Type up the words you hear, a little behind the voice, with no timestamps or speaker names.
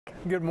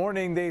Good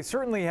morning. They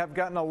certainly have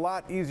gotten a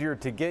lot easier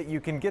to get. You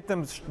can get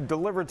them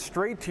delivered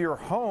straight to your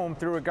home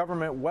through a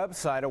government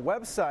website, a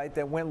website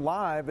that went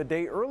live a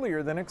day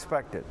earlier than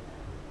expected.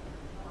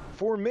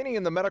 For many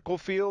in the medical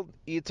field,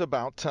 it's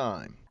about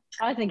time.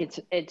 I think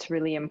it's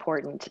really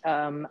important.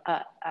 Of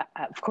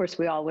course,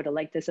 we all would have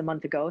liked this a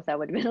month ago. That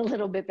would have been a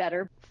little bit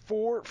better.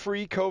 4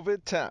 free COVID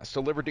tests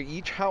delivered to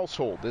each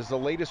household is the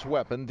latest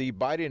weapon the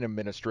Biden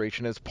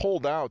administration has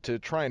pulled out to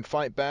try and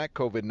fight back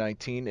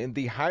COVID-19 in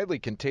the highly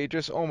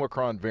contagious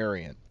Omicron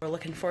variant. We're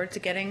looking forward to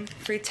getting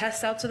free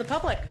tests out to the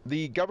public.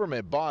 The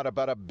government bought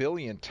about 1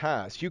 billion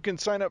tests. You can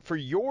sign up for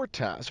your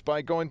test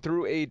by going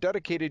through a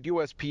dedicated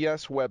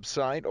USPS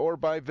website or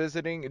by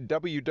visiting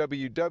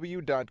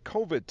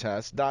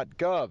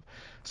www.covidtest.gov.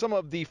 Some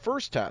of the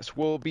first tests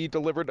will be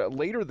delivered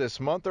later this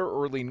month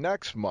or early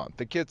next month.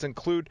 The kits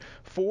include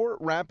 4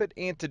 rapid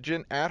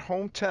antigen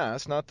at-home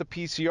tests, not the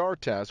PCR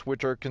tests,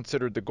 which are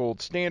considered the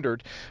gold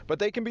standard, but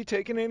they can be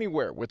taken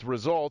anywhere with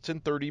results in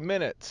 30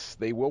 minutes.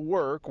 They will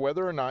work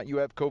whether or not you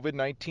have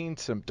COVID-19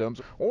 symptoms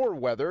or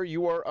whether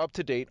you are up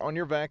to date on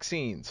your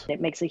vaccines.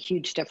 It makes a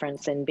huge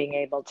difference in being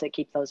able to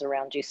keep those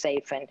around you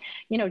safe. And,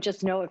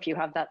 just know if you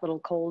have that little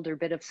cold or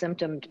bit of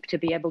symptom to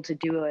be able to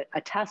do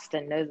a test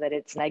and know that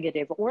it's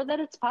negative or that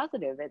it's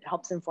positive. It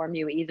helps inform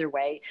you either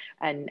way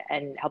and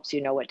helps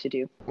you know what to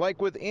do.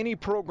 Like with any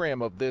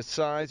program of this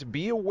size,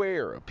 be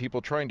aware of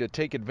people trying to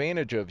take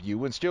advantage of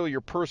you and steal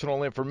your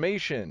personal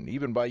information,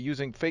 even by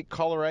using fake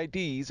caller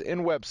IDs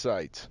and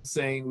websites.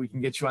 Saying we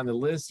can get you on the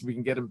list, we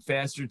can get them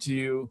faster to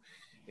you,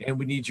 and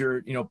we need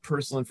your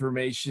personal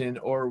information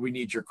or we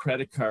need your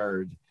credit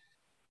card.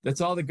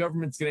 That's all the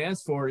government's going to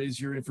ask for is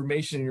your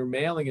information, your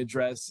mailing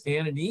address,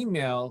 and an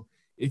email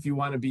if you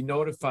want to be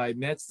notified.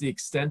 And that's the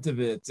extent of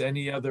it.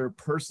 Any other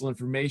personal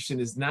information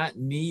is not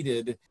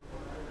needed.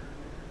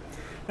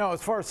 Now,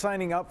 as far as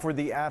signing up for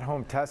the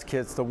at-home test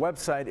kits, the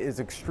website is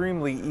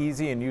extremely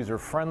easy and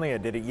user-friendly. I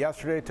did it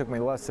yesterday. It took me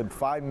less than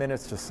 5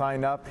 minutes to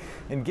sign up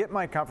and get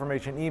my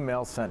confirmation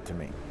email sent to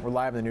me. We're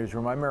live in the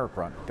newsroom. I'm Eric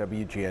Runn,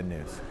 WGN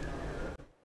News.